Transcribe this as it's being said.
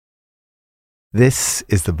This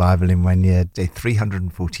is the Bible in 1 year, day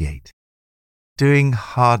 348. Doing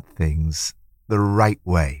hard things the right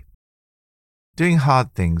way. Doing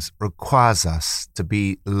hard things requires us to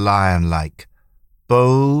be lion-like,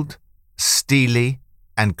 bold, steely,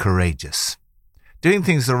 and courageous. Doing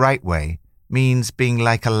things the right way means being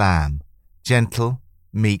like a lamb, gentle,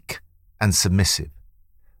 meek, and submissive.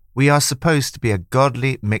 We are supposed to be a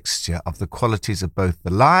godly mixture of the qualities of both the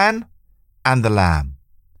lion and the lamb.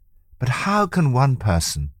 But how can one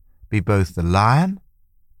person be both the lion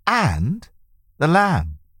and the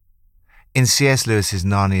lamb? In C.S. Lewis's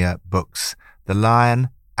Narnia books, the lion,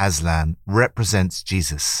 Aslan, represents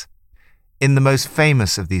Jesus. In the most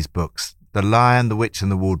famous of these books, The Lion, the Witch,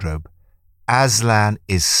 and the Wardrobe, Aslan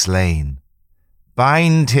is slain.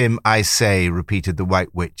 "Bind him, I say," repeated the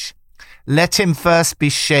White Witch. "Let him first be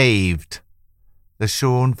shaved." The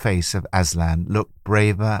shorn face of Aslan looked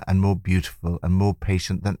braver and more beautiful and more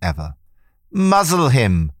patient than ever. "Muzzle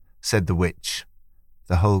him," said the witch.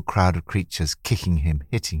 The whole crowd of creatures kicking him,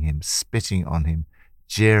 hitting him, spitting on him,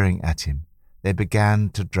 jeering at him, they began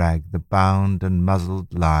to drag the bound and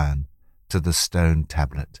muzzled lion to the stone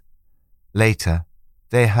tablet. Later,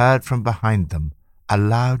 they heard from behind them a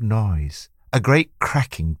loud noise, a great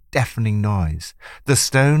cracking, deafening noise. The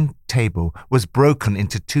stone table was broken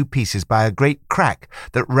into two pieces by a great crack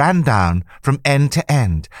that ran down from end to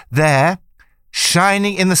end. There,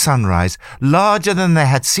 shining in the sunrise, larger than they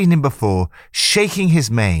had seen him before, shaking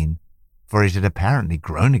his mane, for it had apparently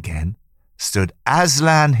grown again, stood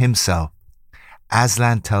Aslan himself.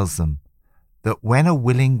 Aslan tells them that when a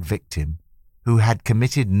willing victim who had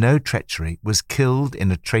committed no treachery was killed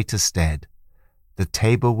in a traitor's stead, the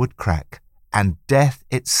table would crack and death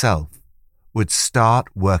itself would start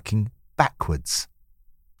working backwards.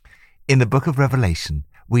 In the book of Revelation,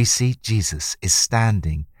 we see Jesus is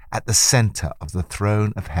standing at the center of the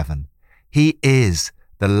throne of heaven. He is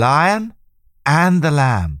the lion and the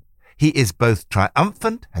lamb. He is both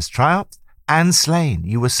triumphant, has triumphed, and slain.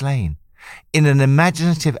 You were slain. In an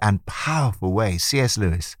imaginative and powerful way, C.S.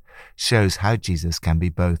 Lewis shows how Jesus can be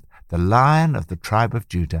both the lion of the tribe of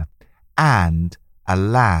Judah and a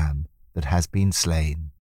lamb that has been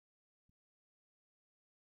slain.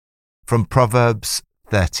 From Proverbs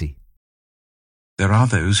 30. There are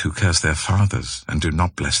those who curse their fathers and do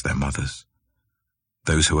not bless their mothers,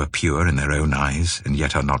 those who are pure in their own eyes and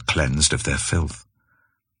yet are not cleansed of their filth,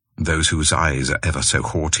 those whose eyes are ever so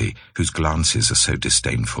haughty, whose glances are so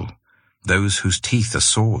disdainful, those whose teeth are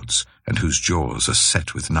swords and whose jaws are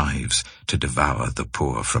set with knives to devour the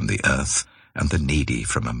poor from the earth and the needy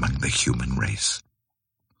from among the human race.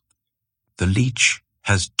 The leech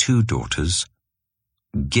has 2 daughters.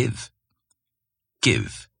 Give,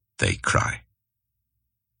 give, they cry.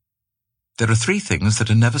 There are 3 things that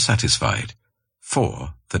are never satisfied,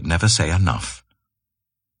 4 that never say enough.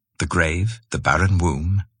 The grave, the barren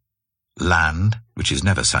womb, land, which is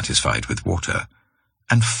never satisfied with water,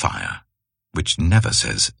 and fire, which never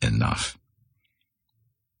says enough.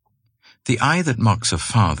 The eye that mocks a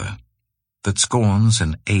father, that scorns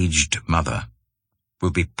an aged mother, will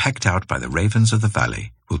be pecked out by the ravens of the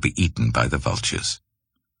valley, will be eaten by the vultures.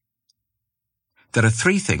 There are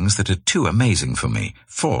 3 things that are too amazing for me,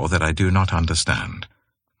 4 that I do not understand.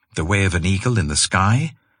 The way of an eagle in the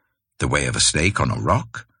sky, the way of a snake on a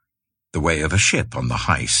rock, the way of a ship on the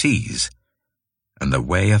high seas, and the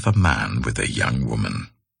way of a man with a young woman.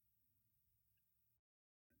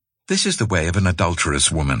 This is the way of an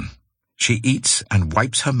adulterous woman. She eats and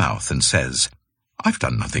wipes her mouth and says, "I've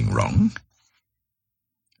done nothing wrong."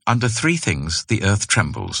 Under 3 things the earth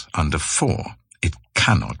trembles, under 4 it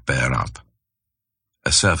cannot bear up.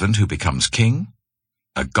 A servant who becomes king,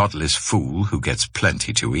 a godless fool who gets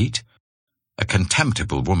plenty to eat, a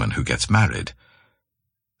contemptible woman who gets married,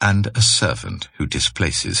 and a servant who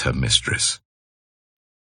displaces her mistress.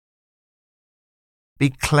 Be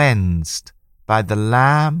cleansed by the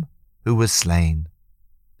Lamb who was slain.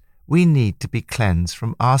 We need to be cleansed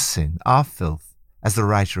from our sin, our filth, as the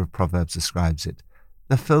writer of Proverbs describes it.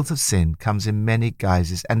 The filth of sin comes in many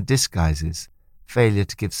guises and disguises: failure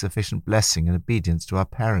to give sufficient blessing and obedience to our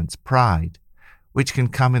parents, pride, which can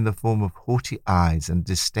come in the form of haughty eyes and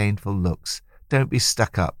disdainful looks. Don't be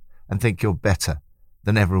stuck up and think you're better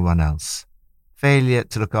than everyone else. Failure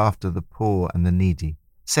to look after the poor and the needy.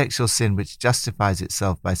 Sexual sin which justifies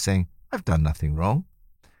itself by saying, "I've done nothing wrong."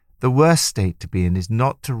 The worst state to be in is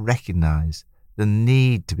not to recognize the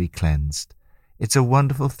need to be cleansed. It's a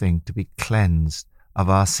wonderful thing to be cleansed of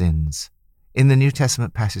our sins. In the New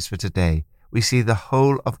Testament passage for today, we see the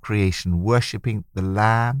whole of creation worshipping the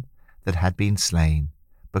Lamb that had been slain,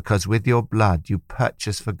 because with your blood you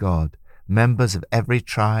purchased for God members of every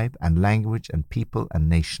tribe and language and people and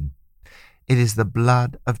nation. It is the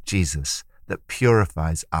blood of Jesus that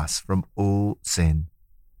purifies us from all sin.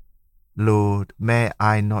 Lord, may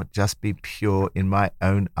I not just be pure in my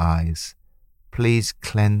own eyes. Please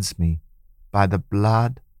cleanse me by the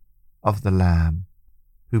blood of the Lamb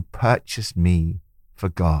who purchased me for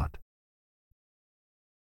God.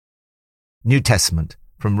 New Testament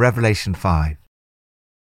from Revelation 5.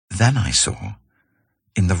 Then I saw,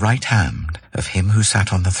 in the right hand of him who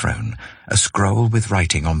sat on the throne, a scroll with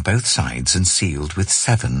writing on both sides and sealed with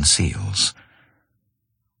 7 seals.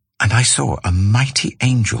 And I saw a mighty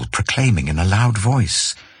angel proclaiming in a loud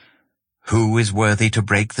voice, "Who is worthy to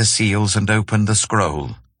break the seals and open the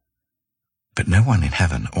scroll?" But no one in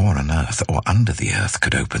heaven or on earth or under the earth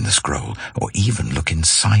could open the scroll or even look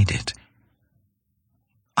inside it.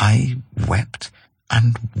 I wept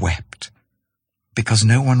and wept, because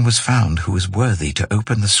no one was found who was worthy to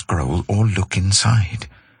open the scroll or look inside.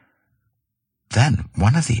 Then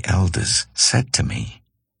one of the elders said to me,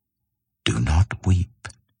 "Do not weep.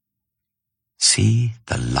 See,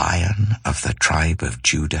 the Lion of the tribe of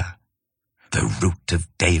Judah, the Root of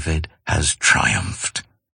David, has triumphed.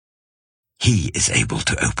 He is able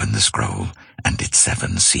to open the scroll and its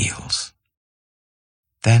 7 seals."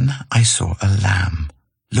 Then I saw a lamb,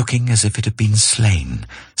 looking as if it had been slain,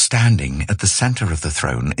 standing at the center of the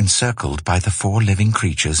throne, encircled by the 4 living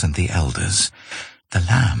creatures and the elders. The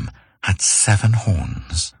lamb had 7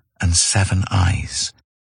 horns and 7 eyes,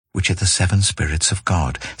 which are the 7 spirits of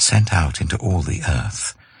God sent out into all the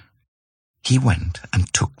earth. He went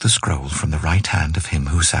and took the scroll from the right hand of him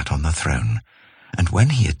who sat on the throne, and when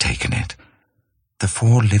he had taken it, the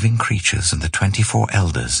 4 living creatures and the 24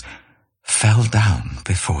 elders fell down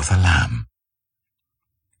before the Lamb.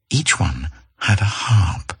 Each one had a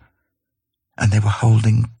harp, and they were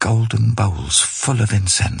holding golden bowls full of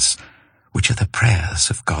incense, which are the prayers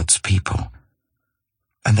of God's people.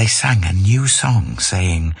 And they sang a new song,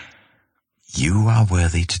 saying, "You are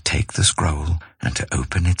worthy to take the scroll and to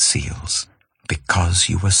open its seals, because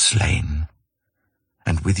you were slain.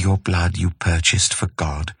 And with your blood you purchased for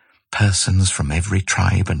God persons from every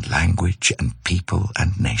tribe and language and people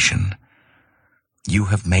and nation. You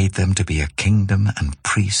have made them to be a kingdom and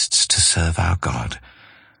priests to serve our God,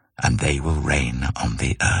 and they will reign on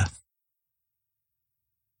the earth."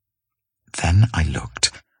 Then I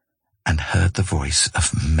looked and heard the voice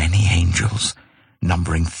of many angels,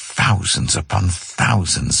 numbering thousands upon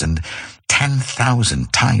thousands and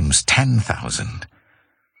 10,000 times 10,000.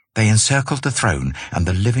 They encircled the throne and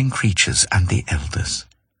the living creatures and the elders.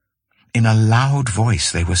 In a loud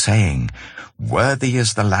voice they were saying, "Worthy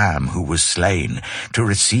is the Lamb who was slain to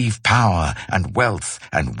receive power and wealth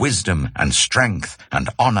and wisdom and strength and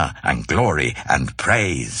honor and glory and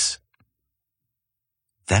praise."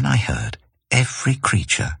 Then I heard every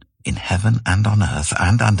creature in heaven and on earth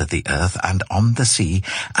and under the earth and on the sea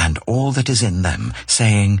and all that is in them,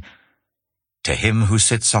 saying, "To him who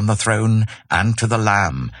sits on the throne and to the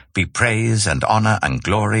Lamb be praise and honor and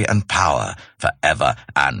glory and power for ever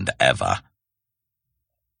and ever."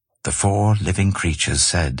 The 4 living creatures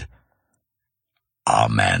said,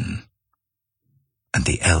 "Amen." And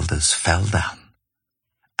the elders fell down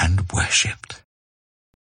and worshipped.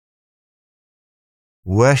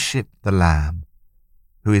 Worship the Lamb,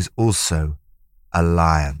 who is also a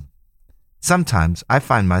lion. Sometimes I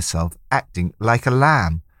find myself acting like a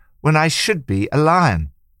lamb when I should be a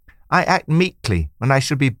lion. I act meekly when I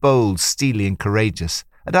should be bold, steely, and courageous.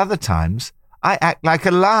 At other times, I act like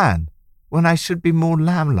a lion when I should be more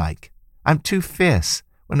lamb-like. I'm too fierce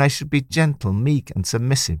when I should be gentle, meek, and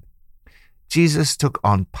submissive. Jesus took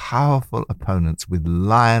on powerful opponents with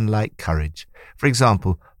lion-like courage. For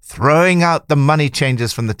example, throwing out the money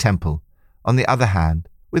changers from the temple. On the other hand,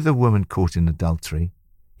 with the woman caught in adultery,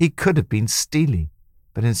 he could have been steely,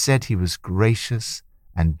 but instead he was gracious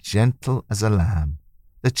and gentle as a lamb.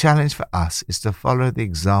 The challenge for us is to follow the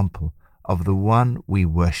example of the one we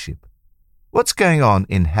worship. What's going on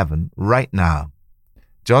in heaven right now?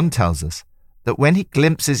 John tells us that when he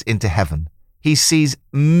glimpses into heaven, he sees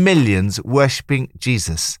millions worshipping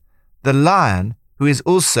Jesus, the lion who is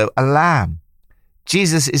also a lamb.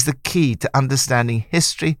 Jesus is the key to understanding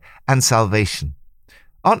history and salvation.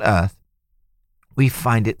 On earth, we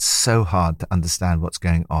find it so hard to understand what's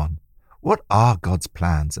going on. What are God's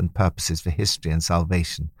plans and purposes for history and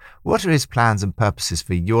salvation? What are his plans and purposes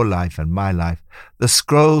for your life and my life? The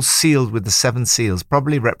scroll sealed with the 7 seals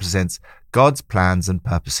probably represents God's plans and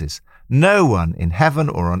purposes. No one in heaven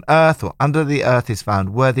or on earth or under the earth is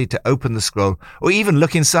found worthy to open the scroll or even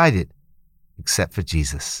look inside it, except for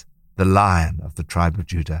Jesus, the Lion of the tribe of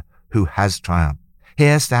Judah, who has triumphed.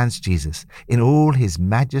 Here stands Jesus in all his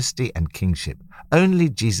majesty and kingship. Only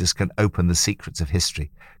Jesus can open the secrets of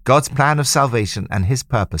history, God's plan of salvation and his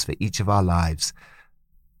purpose for each of our lives.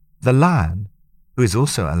 The Lion, who is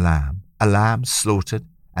also a lamb slaughtered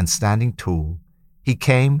and standing tall, he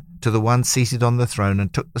came to the one seated on the throne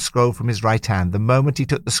and took the scroll from his right hand. The moment he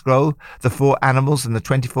took the scroll, the 4 animals and the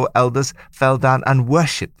 24 elders fell down and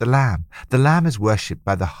worshipped the Lamb. The Lamb is worshipped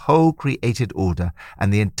by the whole created order,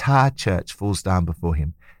 and the entire church falls down before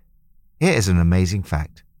him. Here is an amazing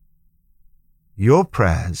fact. Your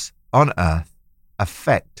prayers on earth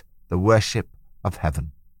affect the worship of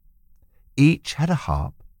heaven. Each had a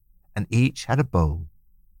harp, and each had a bowl,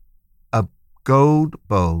 a gold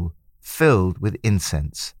bowl filled with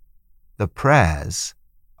incense, the prayers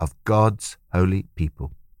of God's holy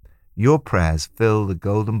people. Your prayers fill the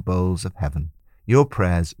golden bowls of heaven. Your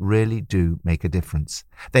prayers really do make a difference.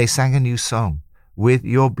 They sang a new song. With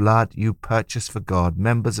your blood you purchased for God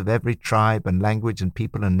members of every tribe and language and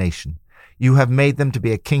people and nation. You have made them to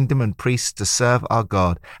be a kingdom and priests to serve our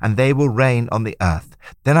God, and they will reign on the earth.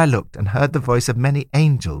 Then I looked and heard the voice of many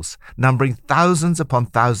angels, numbering thousands upon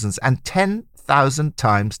thousands, and 10,000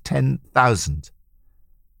 times 10,000.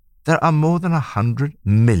 There are more than 100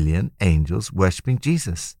 million angels worshipping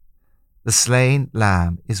Jesus. The slain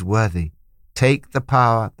Lamb is worthy. Take the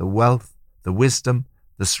power, the wealth, the wisdom,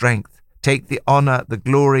 the strength. Take the honor, the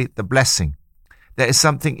glory, the blessing. There is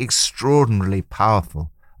something extraordinarily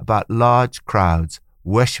powerful about large crowds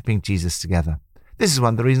worshipping Jesus together. This is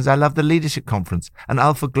one of the reasons I love the Leadership Conference and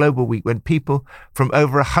Alpha Global Week, when people from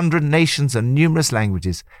over 100 nations and numerous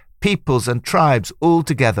languages, peoples and tribes all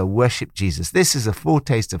together worship Jesus. This is a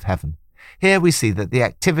foretaste of heaven. Here we see that the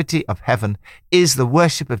activity of heaven is the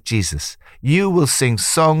worship of Jesus. You will sing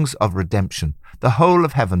songs of redemption. The whole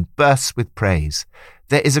of heaven bursts with praise.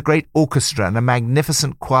 There is a great orchestra and a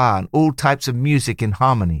magnificent choir and all types of music in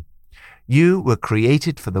harmony. You were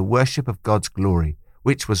created for the worship of God's glory,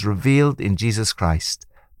 which was revealed in Jesus Christ,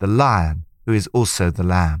 the Lion who is also the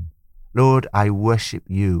Lamb. Lord, I worship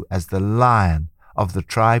you as the Lion of the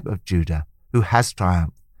tribe of Judah, who has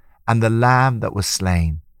triumphed, and the Lamb that was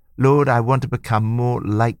slain. Lord, I want to become more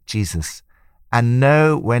like Jesus, and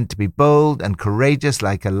know when to be bold and courageous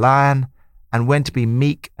like a lion, and when to be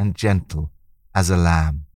meek and gentle as a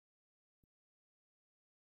lamb.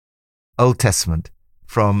 Old Testament,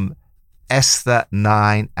 from Esther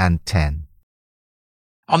 9 and 10.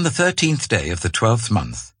 On the 13th day of the 12th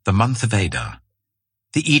month, the month of Adar,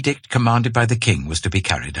 the edict commanded by the king was to be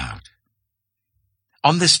carried out.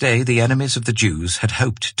 On this day the enemies of the Jews had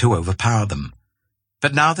hoped to overpower them,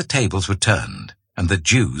 but now the tables were turned, and the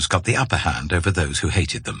Jews got the upper hand over those who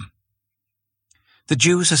hated them. The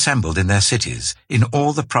Jews assembled in their cities, in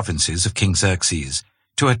all the provinces of King Xerxes,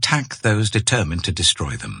 to attack those determined to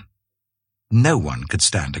destroy them. No one could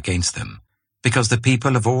stand against them, because the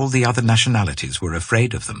people of all the other nationalities were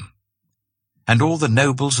afraid of them. And all the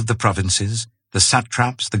nobles of the provinces, the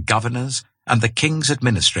satraps, the governors, and the king's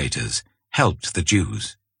administrators helped the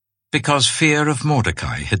Jews, because fear of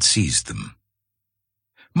Mordecai had seized them.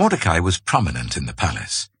 Mordecai was prominent in the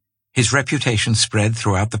palace. His reputation spread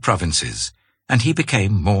throughout the provinces, and he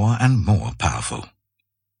became more and more powerful.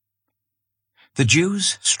 The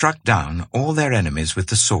Jews struck down all their enemies with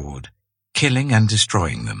the sword, killing and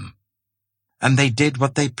destroying them, and they did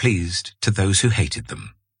what they pleased to those who hated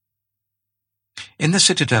them. In the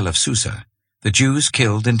citadel of Susa, the Jews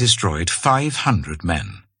killed and destroyed 500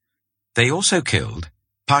 men. They also killed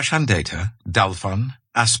Parshandata, Dalphon,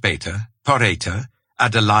 Aspata, Poreta,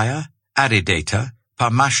 Adaliah, Aridata,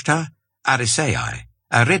 Parmashta, Arisai,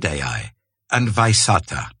 Aridai, and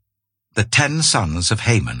Vaisata, the 10 sons of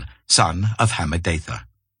Haman, son of Hammedatha,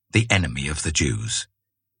 the enemy of the Jews.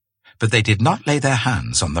 But they did not lay their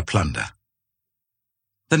hands on the plunder.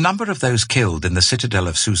 The number of those killed in the citadel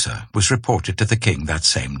of Susa was reported to the king that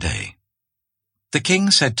same day. The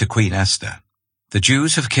king said to Queen Esther, "The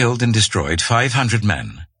Jews have killed and destroyed 500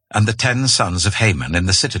 men, and the 10 sons of Haman in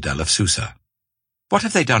the citadel of Susa. What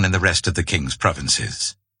have they done in the rest of the king's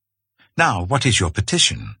provinces? Now, what is your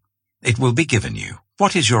petition? It will be given you.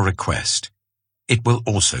 What is your request? It will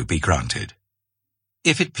also be granted."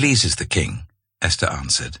 "If it pleases the king," Esther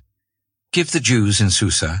answered, "give the Jews in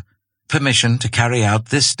Susa permission to carry out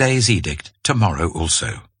this day's edict tomorrow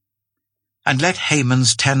also. And let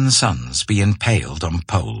Haman's 10 sons be impaled on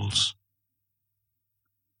poles."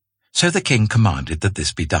 So the king commanded that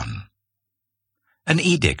this be done. An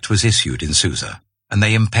edict was issued in Susa, and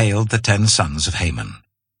they impaled the 10 sons of Haman.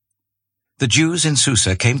 The Jews in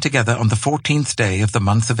Susa came together on the 14th day of the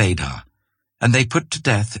month of Adar, and they put to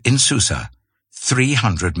death in Susa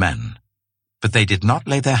 300 men, but they did not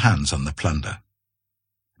lay their hands on the plunder.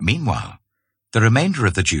 Meanwhile, the remainder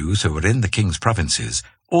of the Jews who were in the king's provinces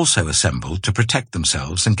also assembled to protect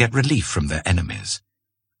themselves and get relief from their enemies.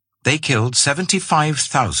 They killed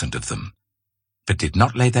 75,000 of them, but did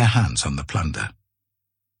not lay their hands on the plunder.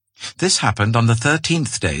 This happened on the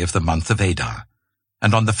 13th day of the month of Adar,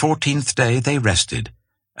 and on the 14th day they rested,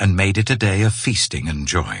 and made it a day of feasting and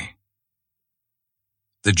joy.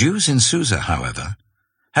 The Jews in Susa, however,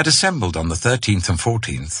 had assembled on the 13th and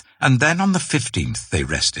 14th, and then on the 15th they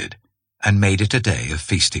rested, and made it a day of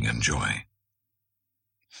feasting and joy.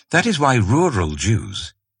 That is why rural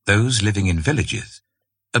Jews, those living in villages,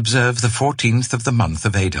 observe the 14th of the month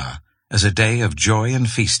of Adar as a day of joy and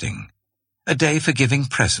feasting, a day for giving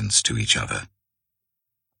presents to each other.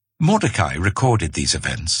 Mordecai recorded these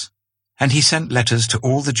events, and he sent letters to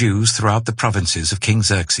all the Jews throughout the provinces of King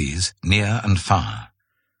Xerxes, near and far,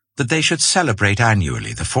 that they should celebrate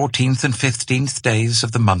annually the 14th and 15th days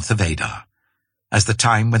of the month of Adar, as the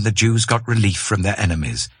time when the Jews got relief from their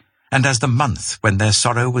enemies, and as the month when their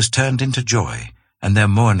sorrow was turned into joy, and their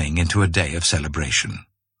mourning into a day of celebration.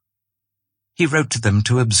 He wrote to them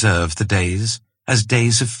to observe the days as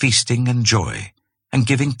days of feasting and joy, and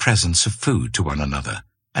giving presents of food to one another,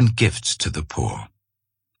 and gifts to the poor.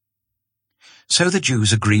 So the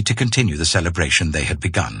Jews agreed to continue the celebration they had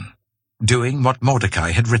begun, doing what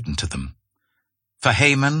Mordecai had written to them. For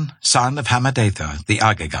Haman, son of Hammedatha, the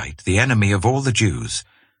Agagite, the enemy of all the Jews,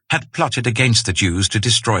 had plotted against the Jews to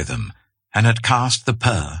destroy them, and had cast the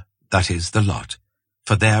pur, that is, the lot,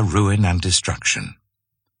 for their ruin and destruction.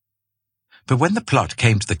 But when the plot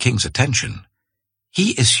came to the king's attention,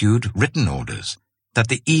 he issued written orders that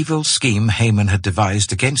the evil scheme Haman had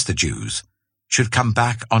devised against the Jews should come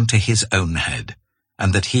back onto his own head,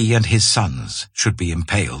 and that he and his sons should be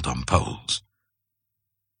impaled on poles.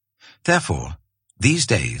 Therefore, these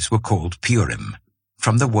days were called Purim,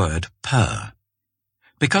 from the word pur.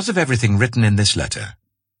 Because of everything written in this letter,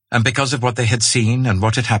 and because of what they had seen and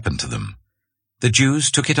what had happened to them, the Jews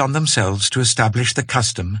took it on themselves to establish the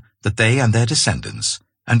custom that they and their descendants,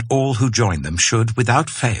 and all who join them, should, without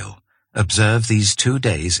fail, observe these 2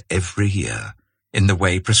 days every year, in the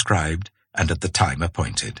way prescribed and at the time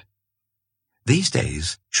appointed. These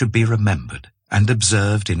days should be remembered and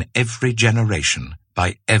observed in every generation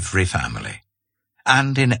by every family,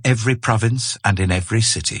 and in every province and in every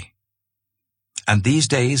city. And these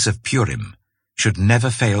days of Purim should never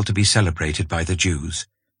fail to be celebrated by the Jews,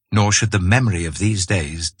 nor should the memory of these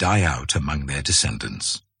days die out among their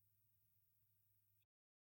descendants.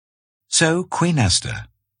 So Queen Esther,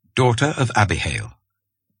 daughter of Abihail,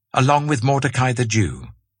 along with Mordecai the Jew,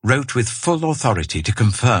 wrote with full authority to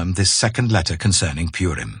confirm this second letter concerning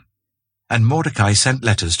Purim. And Mordecai sent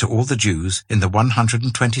letters to all the Jews in the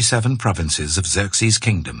 127 provinces of Xerxes'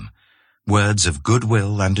 kingdom, words of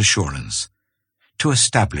goodwill and assurance, to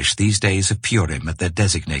establish these days of Purim at their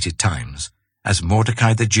designated times, as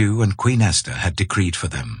Mordecai the Jew and Queen Esther had decreed for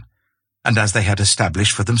them, and as they had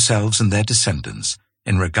established for themselves and their descendants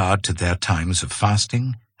in regard to their times of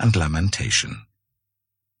fasting and lamentation.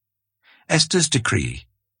 Esther's decree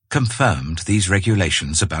confirmed these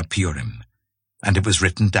regulations about Purim, and it was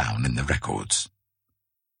written down in the records.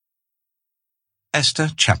 Esther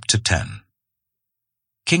chapter 10.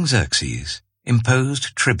 King Xerxes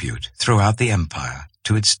imposed tribute throughout the empire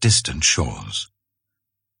to its distant shores.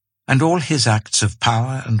 And all his acts of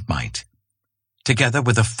power and might, together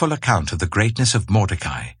with a full account of the greatness of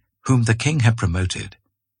Mordecai, whom the king had promoted,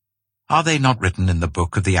 are they not written in the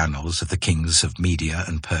book of the annals of the kings of Media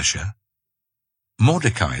and Persia?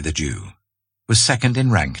 Mordecai the Jew was second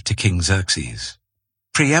in rank to King Xerxes,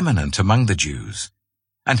 preeminent among the Jews,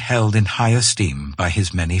 and held in high esteem by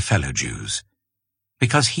his many fellow Jews,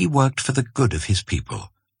 because he worked for the good of his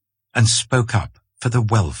people and spoke up for the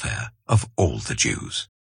welfare of all the Jews.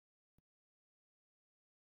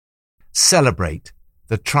 Celebrate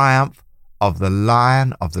the triumph of the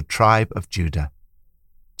Lion of the tribe of Judah.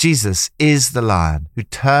 Jesus is the Lion who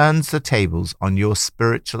turns the tables on your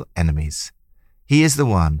spiritual enemies. He is the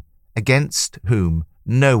one against whom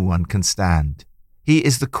no one can stand. He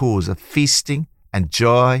is the cause of feasting and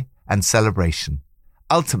joy and celebration.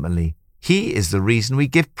 Ultimately, he is the reason we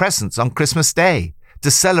give presents on Christmas Day,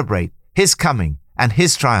 to celebrate his coming and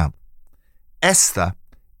his triumph. Esther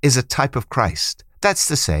is a type of Christ. That's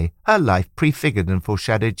to say, her life prefigured and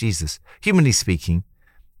foreshadowed Jesus. Humanly speaking,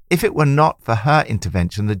 if it were not for her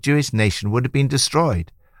intervention, the Jewish nation would have been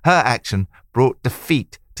destroyed. Her action brought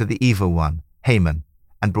defeat to the evil one, Haman,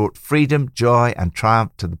 and brought freedom, joy, and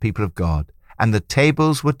triumph to the people of God. And the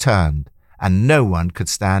tables were turned, and no one could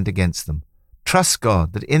stand against them. Trust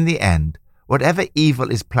God that in the end, whatever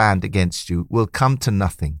evil is planned against you will come to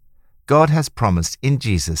nothing. God has promised in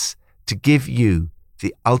Jesus to give you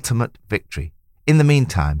the ultimate victory. In the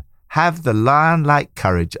meantime, have the lion-like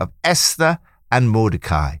courage of Esther and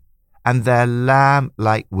Mordecai, and their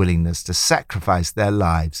lamb-like willingness to sacrifice their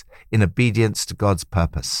lives in obedience to God's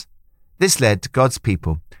purpose. This led to God's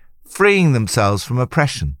people freeing themselves from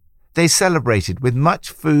oppression. They celebrated with much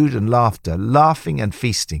food and laughter, laughing and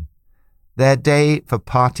feasting, their day for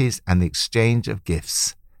parties and the exchange of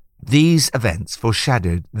gifts. These events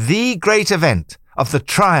foreshadowed the great event of the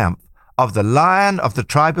triumph of the Lion of the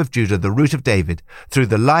tribe of Judah, the Root of David, through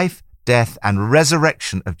the life, death, and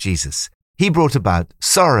resurrection of Jesus. He brought about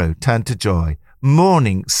sorrow turned to joy,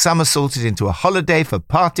 mourning somersaulted into a holiday for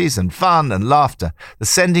parties and fun and laughter, the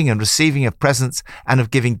sending and receiving of presents and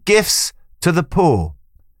of giving gifts to the poor.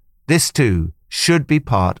 This too should be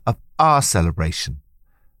part of our celebration.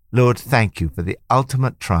 Lord, thank you for the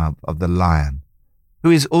ultimate triumph of the Lion,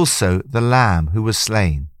 who is also the Lamb who was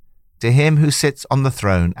slain. To him who sits on the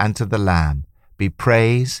throne and to the Lamb be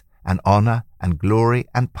praise and honor and glory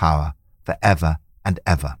and power for ever and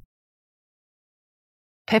ever.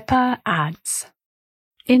 Pippa adds,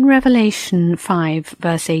 In Revelation 5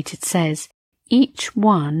 verse 8 it says, Each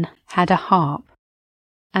one had a harp,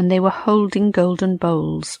 and they were holding golden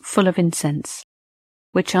bowls full of incense,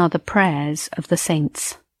 which are the prayers of the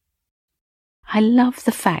saints. I love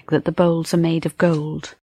the fact that the bowls are made of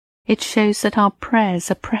gold. It shows that our prayers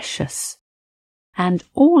are precious, and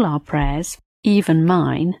all our prayers, even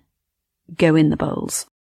mine, go in the bowls.